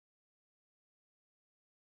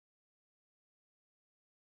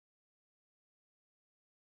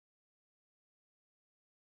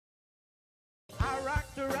I rock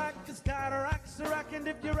the rock, cause God rocks the rock, and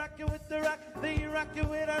if you're rocking with the rock, then you're rocking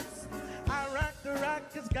with us. I rock the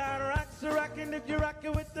rock, cause God rocks the rock, and if you're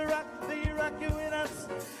rocking with the rock, then you're rocking with us.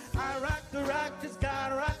 I rock the rock, cause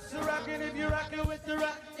God rocks the rock, and if you're rocking with the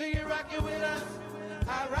rock, then you're rocking with us.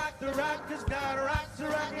 I rock the rock, cause God rocks the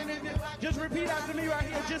rock, and if you just repeat after me right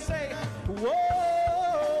here, just say, whoa,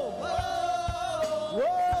 whoa, whoa,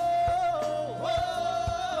 whoa, whoa.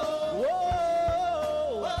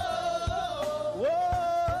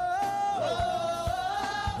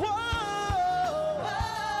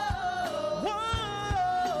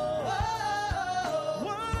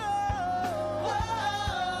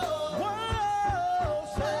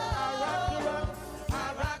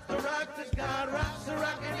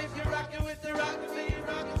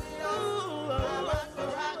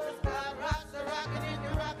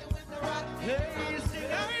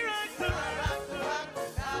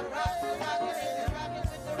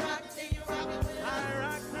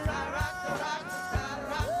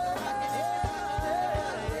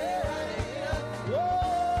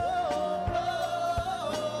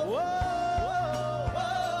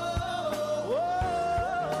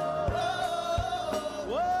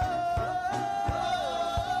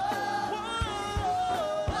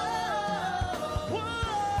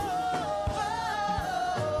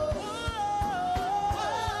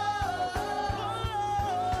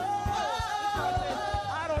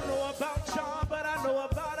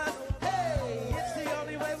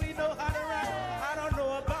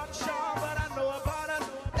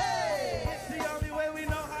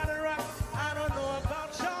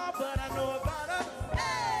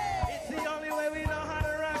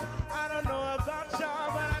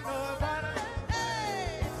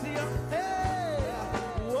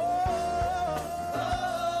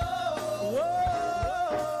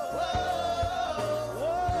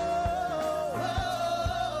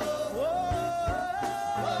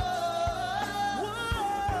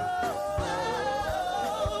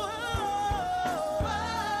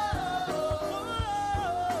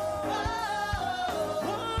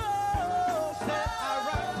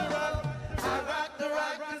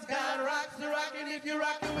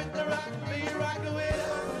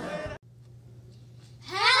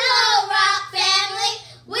 Hello, Rock family.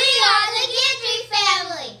 We are the Gidry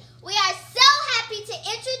family. We are so happy to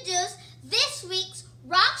introduce this week's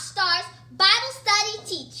Rock Stars Bible Study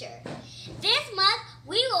teacher. This month,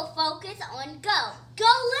 we will focus on go. Go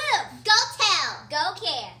live. Go tell. Go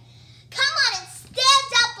care. Come on and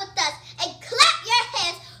stand up with us and clap your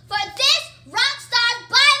hands for this Rock Stars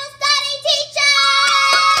Bible Study teacher.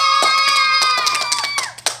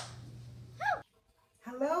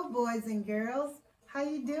 Hello, boys and girls. How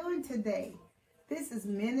you doing today? This is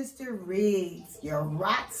Minister Riggs, your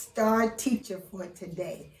rock star teacher for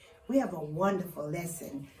today. We have a wonderful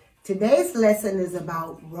lesson. Today's lesson is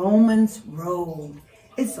about Romans Road.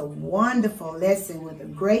 It's a wonderful lesson with a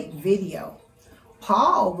great video.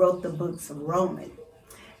 Paul wrote the books of Romans.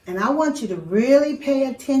 And I want you to really pay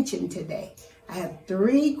attention today. I have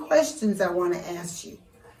 3 questions I want to ask you.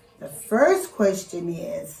 The first question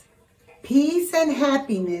is, peace and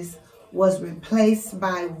happiness was replaced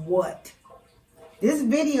by what? This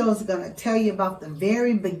video is going to tell you about the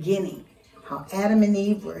very beginning, how Adam and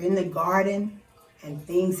Eve were in the garden and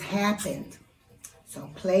things happened. So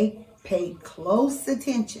pay close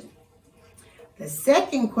attention. The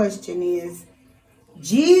second question is,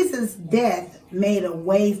 Jesus' death made a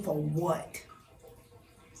way for what?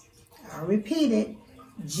 I'll repeat it.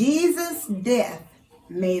 Jesus' death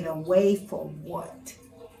made a way for what?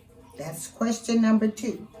 That's question number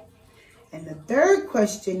 2. And the third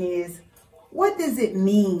question is, what does it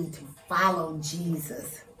mean to follow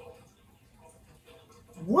Jesus?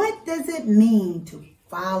 What does it mean to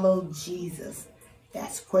follow Jesus?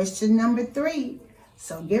 That's question number 3.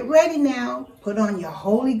 So get ready now. Put on your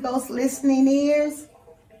Holy Ghost listening ears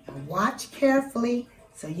and watch carefully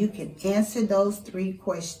so you can answer those 3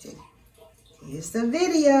 questions. Here's the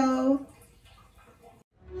video.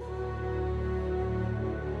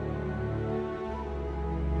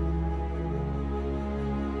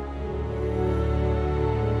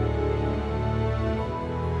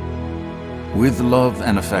 With love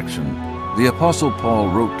and affection, the Apostle Paul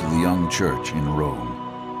wrote to the young church in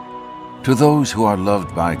Rome. To those who are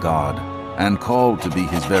loved by God and called to be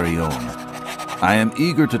His very own, I am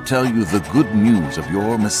eager to tell you the good news of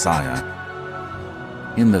your Messiah.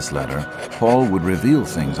 In this letter, Paul would reveal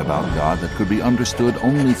things about God that could be understood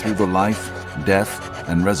only through the life, death,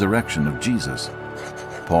 and resurrection of Jesus.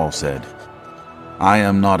 Paul said, I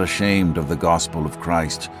am not ashamed of the gospel of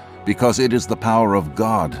Christ, because it is the power of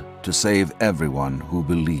God to save everyone who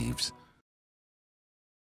believes.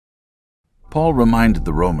 Paul reminded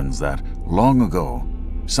the Romans that, long ago,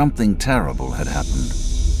 something terrible had happened.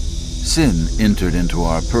 Sin entered into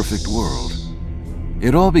our perfect world.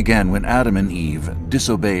 It all began when Adam and Eve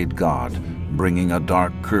disobeyed God, bringing a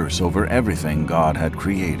dark curse over everything God had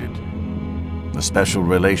created. The special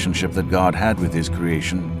relationship that God had with His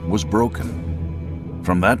creation was broken.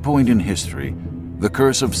 From that point in history, the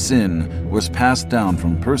curse of sin was passed down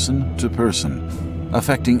from person to person,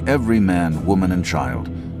 affecting every man, woman, and child.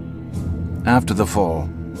 After the fall,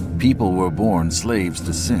 people were born slaves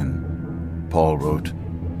to sin. Paul wrote,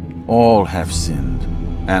 "All have sinned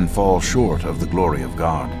and fall short of the glory of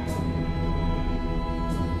God."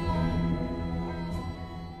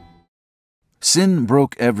 Sin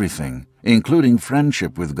broke everything, including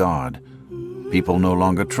friendship with God. People no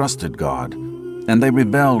longer trusted God, and they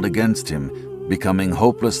rebelled against Him, becoming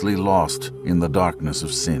hopelessly lost in the darkness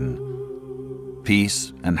of sin.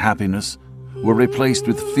 Peace and happiness were replaced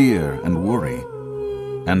with fear and worry.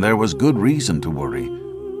 And there was good reason to worry.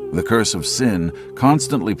 The curse of sin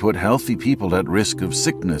constantly put healthy people at risk of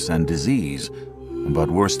sickness and disease.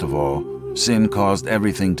 But worst of all, sin caused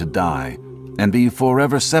everything to die and be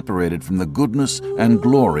forever separated from the goodness and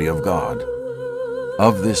glory of God.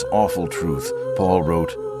 Of this awful truth, Paul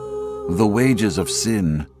wrote, "The wages of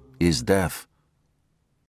sin is death."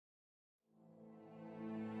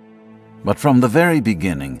 But from the very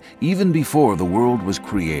beginning, even before the world was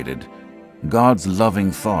created, God's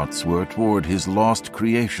loving thoughts were toward His lost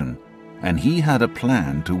creation, and He had a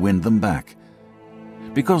plan to win them back.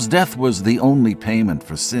 Because death was the only payment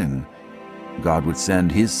for sin, God would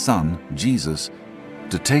send His Son, Jesus,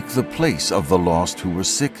 to take the place of the lost who were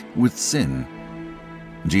sick with sin.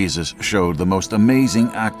 Jesus showed the most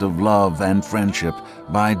amazing act of love and friendship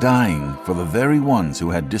by dying for the very ones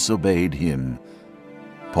who had disobeyed Him.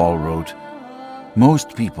 Paul wrote,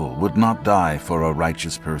 "Most people would not die for a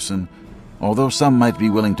righteous person, although some might be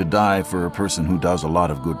willing to die for a person who does a lot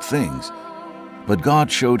of good things. But God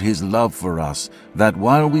showed His love for us, that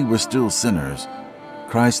while we were still sinners,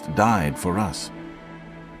 Christ died for us."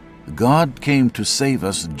 God came to save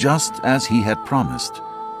us just as He had promised.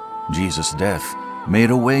 Jesus' death made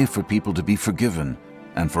a way for people to be forgiven,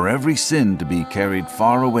 and for every sin to be carried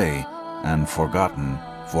far away and forgotten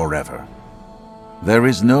forever. There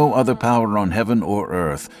is no other power on heaven or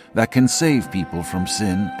earth that can save people from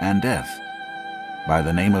sin and death. By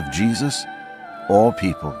the name of Jesus, all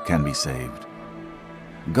people can be saved.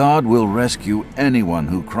 God will rescue anyone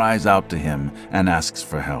who cries out to Him and asks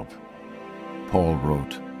for help. Paul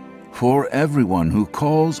wrote, "For everyone who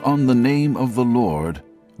calls on the name of the Lord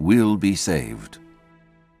will be saved."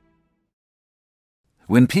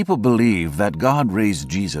 When people believe that God raised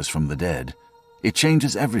Jesus from the dead, it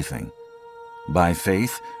changes everything. By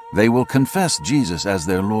faith, they will confess Jesus as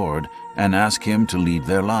their Lord and ask Him to lead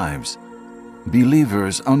their lives.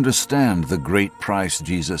 Believers understand the great price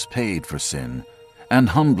Jesus paid for sin and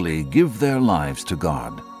humbly give their lives to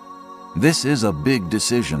God. This is a big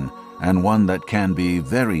decision and one that can be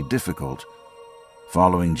very difficult.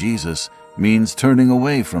 Following Jesus means turning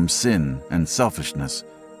away from sin and selfishness,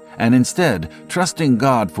 and instead trusting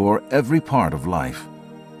God for every part of life.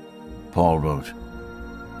 Paul wrote,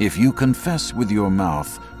 "If you confess with your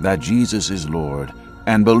mouth that Jesus is Lord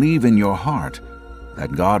and believe in your heart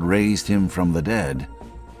that God raised Him from the dead,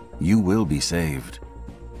 you will be saved."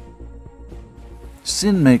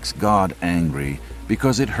 Sin makes God angry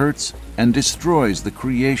because it hurts and destroys the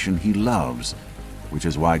creation He loves, which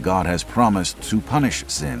is why God has promised to punish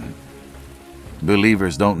sin.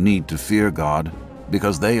 Believers don't need to fear God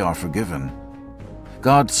because they are forgiven.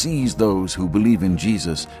 God sees those who believe in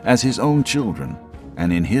Jesus as His own children,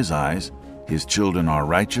 and in His eyes, His children are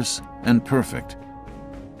righteous and perfect.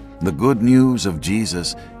 The good news of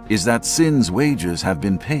Jesus is that sin's wages have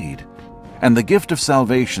been paid, and the gift of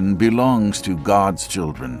salvation belongs to God's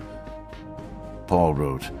children. Paul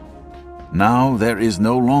wrote, "Now there is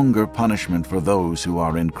no longer punishment for those who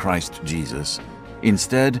are in Christ Jesus.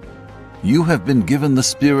 Instead, you have been given the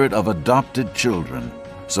spirit of adopted children,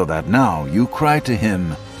 so that now you cry to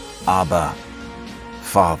Him, 'Abba,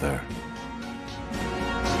 Father.'"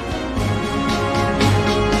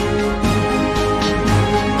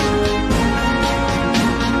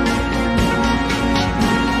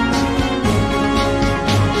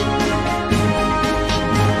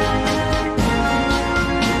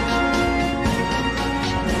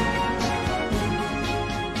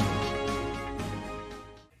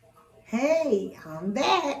 Hey, I'm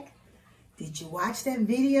back. Did you watch that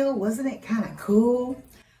video? Wasn't it kind of cool?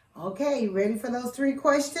 Okay, ready for those 3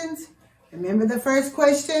 questions? Remember the first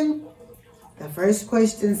question? The first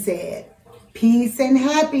question said, peace and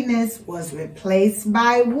happiness was replaced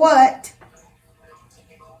by what?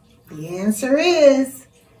 The answer is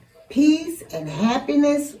peace and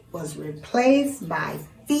happiness was replaced by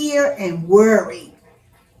fear and worry.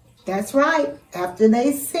 That's right. After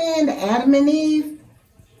they sinned, Adam and Eve,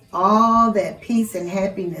 all that peace and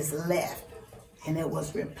happiness left. And it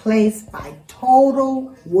was replaced by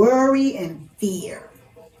total worry and fear.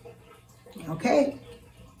 Okay?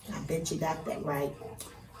 I bet you got that right.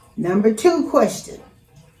 Number 2 question.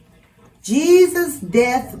 Jesus'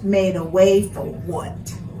 death made a way for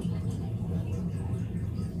what?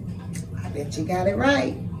 I bet you got it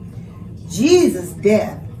right. Jesus'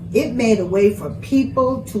 death, it made a way for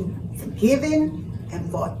people to be forgiven and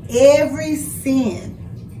for every sin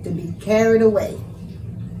to be carried away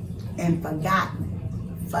and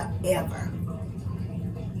forgotten forever.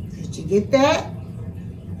 Did you get that?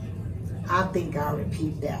 I think I'll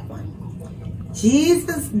repeat that one.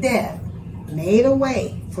 Jesus' death made a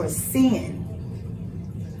way for sin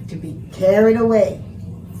to be carried away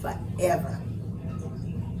forever.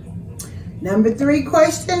 Number 3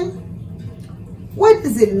 question. What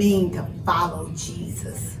does it mean to follow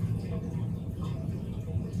Jesus?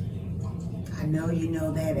 I know you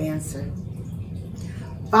know that answer.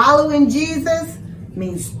 Following Jesus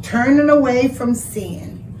means turning away from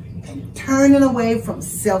sin and turning away from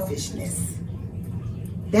selfishness.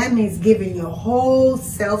 That means giving your whole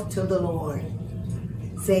self to the Lord.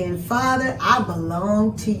 Saying, Father, I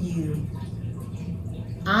belong to you.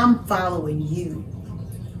 I'm following you.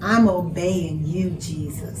 I'm obeying you,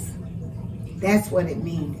 Jesus. That's what it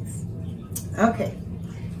means. Okay,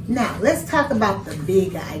 now let's talk about the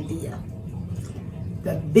big idea.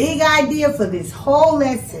 The big idea for this whole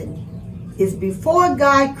lesson is before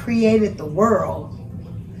God created the world,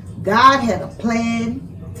 God had a plan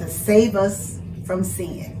to save us from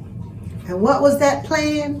sin. And what was that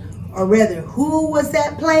plan? Or rather, who was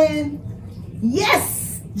that plan?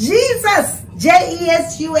 Yes, Jesus,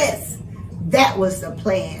 J-E-S-U-S. That was the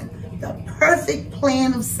plan, the perfect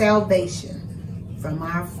plan of salvation from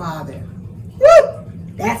our Father. Woo!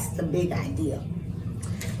 That's the big idea.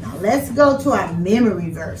 Now let's go to our memory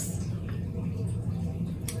verse.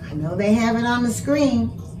 I know they have it on the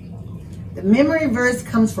screen. The memory verse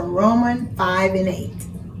comes from Romans 5:8.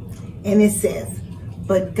 And it says,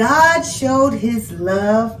 but God showed his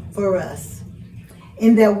love for us,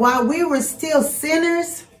 in that while we were still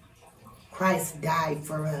sinners, Christ died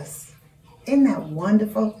for us. Isn't that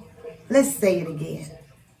wonderful? Let's say it again.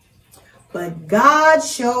 But God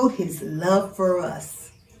showed his love for us,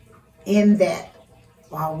 in that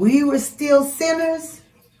while we were still sinners,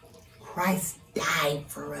 Christ died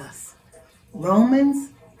for us. Romans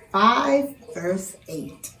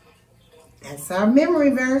 5:8. That's our memory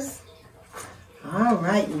verse. All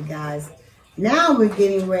right, you guys. Now we're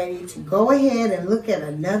getting ready to go ahead and look at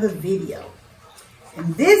another video.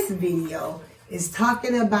 And this video is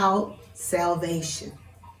talking about salvation.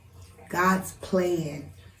 God's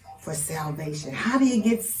plan for salvation. How do you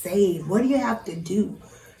get saved? What do you have to do?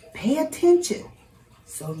 Pay attention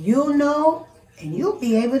so you'll know and you'll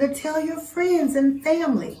be able to tell your friends and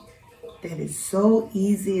family that it's so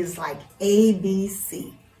easy. It's like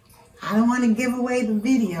ABC. I don't want to give away the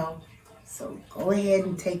video, so go ahead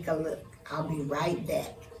and take a look. I'll be right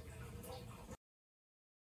back.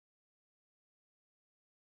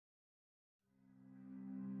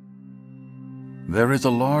 There is a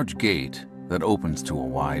large gate that opens to a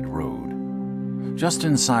wide road. Just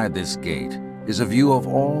inside this gate is a view of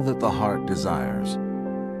all that the heart desires.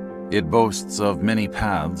 It boasts of many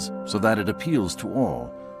paths so that it appeals to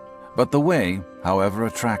all, but the way, however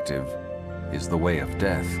attractive, is the way of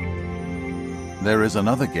death. There is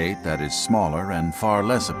another gate that is smaller and far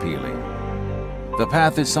less appealing. The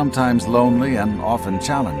path is sometimes lonely and often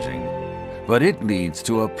challenging, but it leads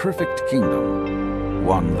to a perfect kingdom,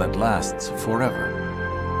 one that lasts forever.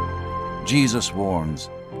 Jesus warns,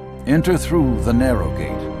 enter through the narrow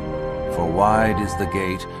gate, for wide is the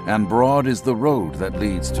gate and broad is the road that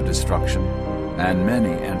leads to destruction, and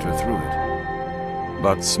many enter through it.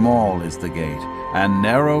 But small is the gate and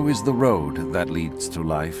narrow is the road that leads to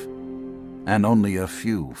life, and only a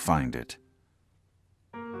few find it.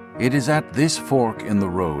 It is at this fork in the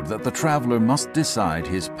road that the traveler must decide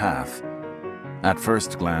his path. At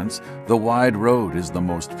first glance, the wide road is the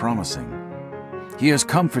most promising. He is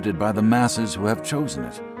comforted by the masses who have chosen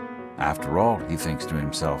it. After all, he thinks to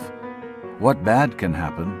himself, what bad can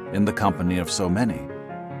happen in the company of so many?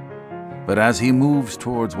 But as he moves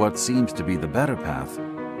towards what seems to be the better path,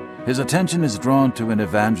 his attention is drawn to an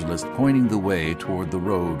evangelist pointing the way toward the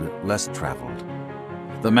road less traveled.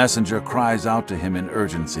 The messenger cries out to him in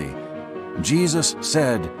urgency, Jesus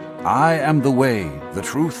said, I am the way, the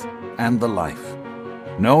truth, and the life.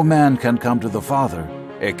 No man can come to the Father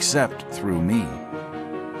except through me."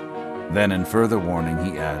 Then in further warning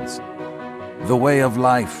he adds, "The way of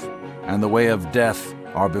life and the way of death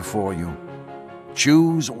are before you.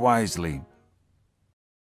 Choose wisely."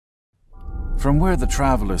 From where the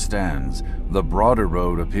traveler stands, the broader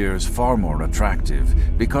road appears far more attractive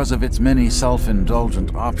because of its many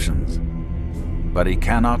self-indulgent options. But he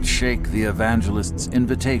cannot shake the evangelist's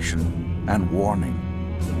invitation and warning.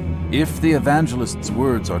 If the evangelist's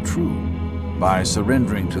words are true, by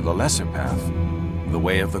surrendering to the lesser path, the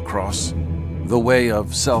way of the cross, the way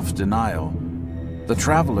of self-denial, the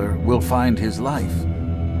traveler will find his life.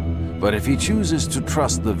 But if he chooses to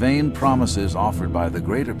trust the vain promises offered by the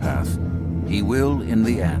greater path, he will, in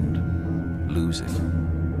the end, lose it.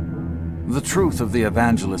 The truth of the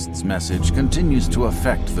evangelist's message continues to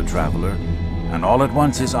affect the traveler, and all at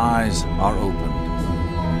once his eyes are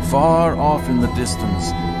opened. Far off in the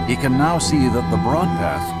distance, he can now see that the broad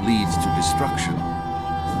path leads to destruction.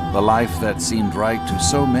 The life that seemed right to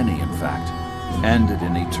so many, in fact, ended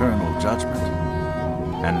in eternal judgment.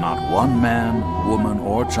 And not one man, woman,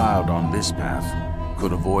 or child on this path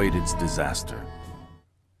could avoid its disaster.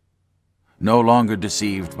 No longer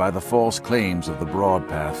deceived by the false claims of the broad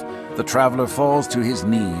path, the traveler falls to his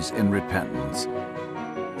knees in repentance.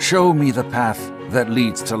 "Show me the path that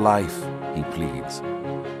leads to life," he pleads.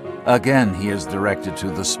 Again he is directed to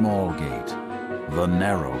the small gate, the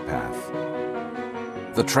narrow path.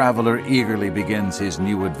 The traveler eagerly begins his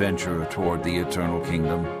new adventure toward the eternal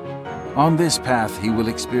kingdom. On this path he will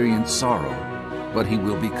experience sorrow, but he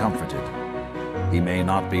will be comforted. He may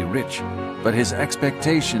not be rich, but his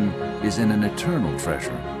expectation is in an eternal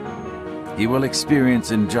treasure. He will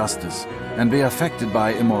experience injustice and be affected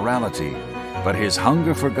by immorality, but his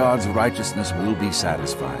hunger for God's righteousness will be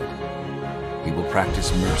satisfied. He will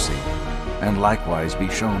practice mercy and likewise be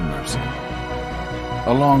shown mercy.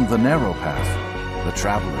 Along the narrow path, the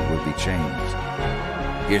traveler will be changed.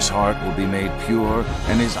 His heart will be made pure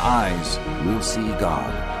and his eyes will see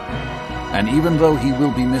God. And even though he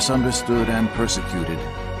will be misunderstood and persecuted,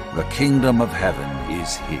 the kingdom of heaven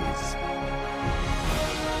is his.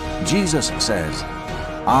 Jesus says,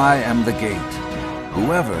 "I am the gate.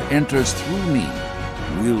 Whoever enters through me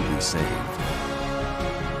will be saved."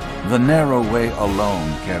 The narrow way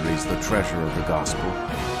alone carries the treasure of the gospel,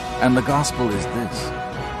 and the gospel is this: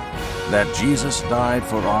 that Jesus died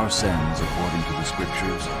for our sins according to the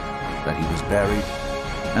Scriptures, that he was buried,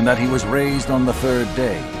 and that he was raised on the third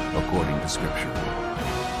day according to Scripture.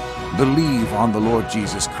 Believe on the Lord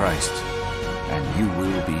Jesus Christ, and you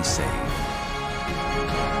will be saved.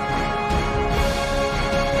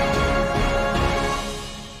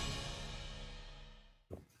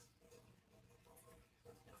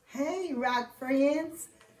 Hey, rock friends.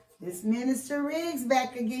 This Minister Riggs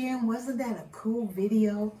back again. Wasn't that a cool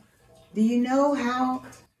video? Do you know how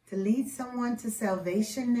to lead someone to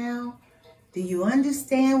salvation now? Do you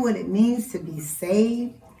understand what it means to be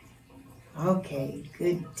saved? Okay,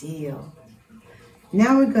 good deal.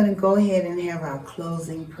 Now we're going to go ahead and have our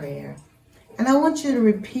closing prayer. And I want you to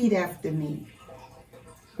repeat after me.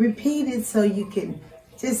 Repeat it so you can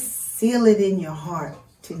just seal it in your heart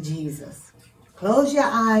to Jesus. Close your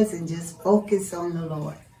eyes and just focus on the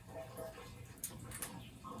Lord.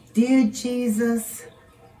 Dear Jesus,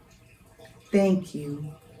 thank you.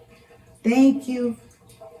 Thank you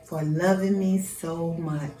for loving me so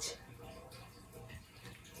much.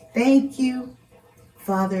 Thank you,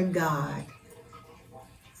 Father God,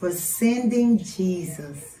 for sending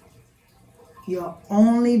Jesus, your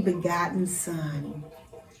only begotten Son,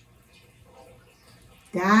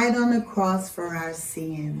 died on the cross for our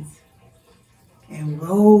sins, and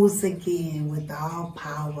rose again with all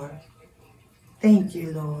power. Thank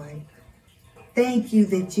you, Lord. Thank you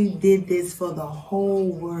that you did this for the whole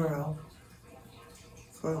world.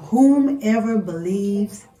 For whomever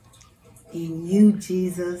believes in you,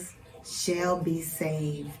 Jesus, shall be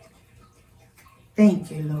saved. Thank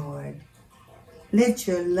you, Lord. Let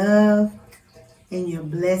your love and your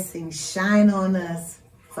blessings shine on us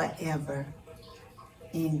forever.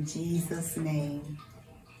 In Jesus' name,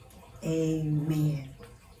 amen.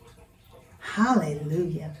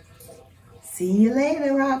 Hallelujah. See you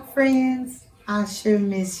later, rock friends. I sure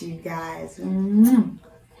miss you guys.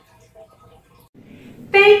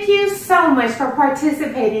 Thank you so much for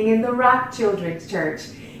participating in the Rock Children's Church.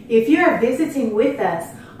 If you are visiting with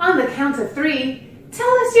us, on the count of 3, tell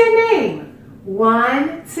us your name.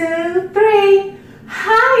 1, 2, 3.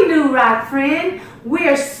 Hi, new Rock friend. We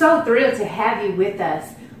are so thrilled to have you with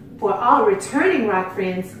us. For all returning Rock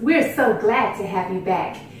friends, we're so glad to have you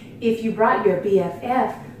back. If you brought your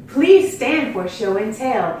BFF, please stand for show and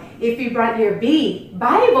tell. If you brought your B,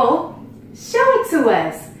 Bible, Show it to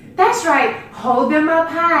us. That's right. Hold them up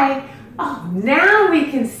high. Oh, now we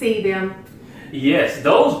can see them. Yes,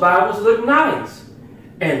 those Bibles look nice.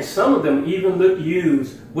 And some of them even look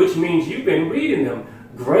used, which means you've been reading them.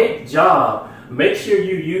 Great job. Make sure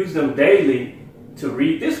you use them daily to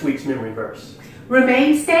read this week's memory verse.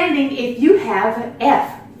 Remain standing if you have an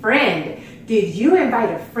F, friend. Did you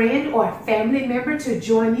invite a friend or a family member to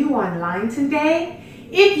join you online today?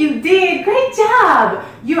 If you did, great job!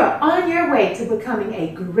 You are on your way to becoming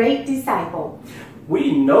a great disciple.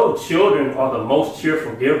 We know children are the most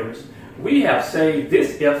cheerful givers. We have saved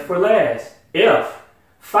this F for last. F,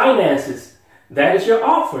 finances. That is your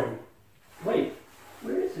offering. Wait,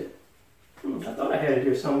 where is it? I thought I had it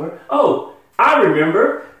here somewhere. Oh, I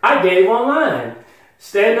remember. I gave online.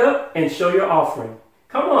 Stand up and show your offering.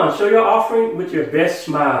 Come on, show your offering with your best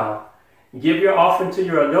smile. Give your offering to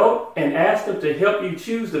your adult and ask them to help you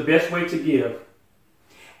choose the best way to give.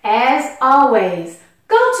 As always,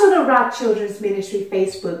 go to the Rock Children's Ministry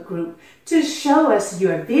Facebook group to show us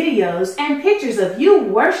your videos and pictures of you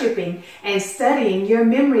worshiping and studying your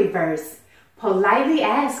memory verse. Politely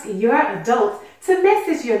ask your adult to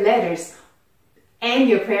message your letters and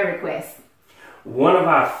your prayer requests. One of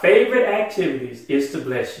our favorite activities is to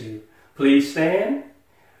bless you. Please stand,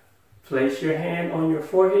 place your hand on your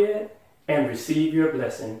forehead, and receive your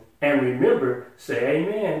blessing. And remember, say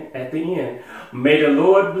amen at the end. May the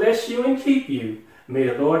Lord bless you and keep you. May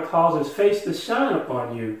the Lord cause his face to shine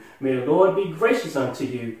upon you. May the Lord be gracious unto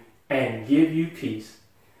you and give you peace.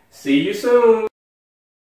 See you soon.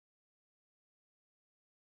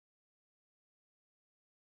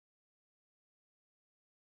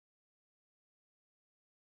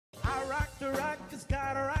 I rock the rock, cause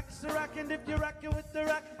God rocks the rock, and if you're rocking with the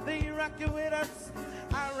rock, then you're rocking with us.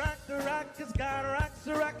 I rock the rock, cause God rocks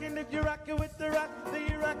the rock, and if you're rocking with the rock, then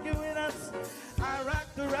you're rocking with us. I rock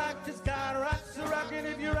the rock, cause God rocks the rock, and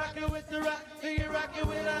if you're rocking with the rock, then you're rocking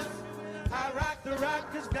with us. I rock the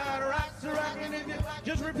rock, cause God rocks the rock, and if you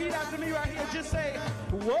just repeat after me right here, just say,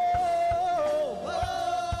 whoa, whoa,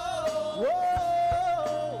 whoa, whoa, whoa.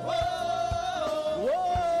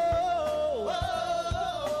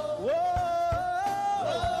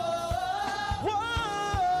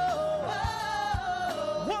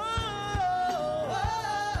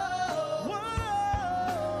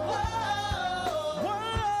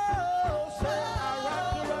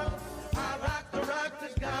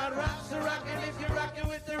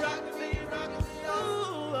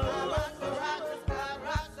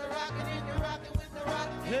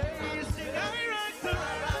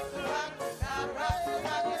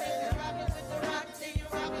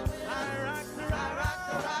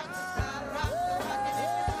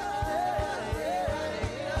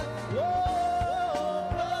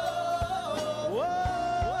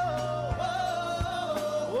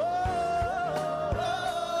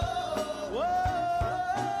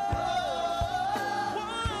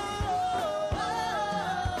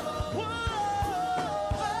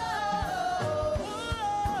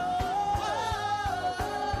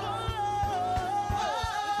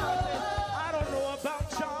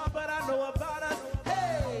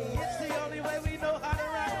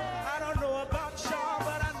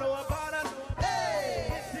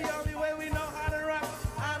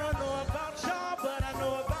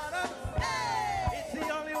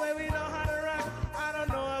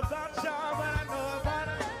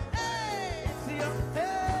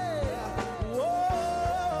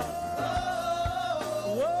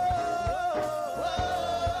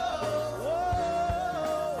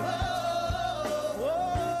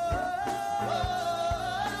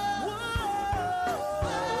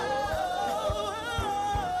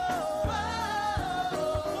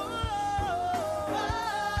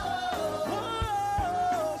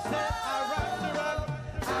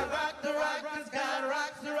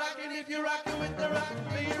 If you're rocking with the rock,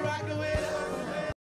 then you're rocking with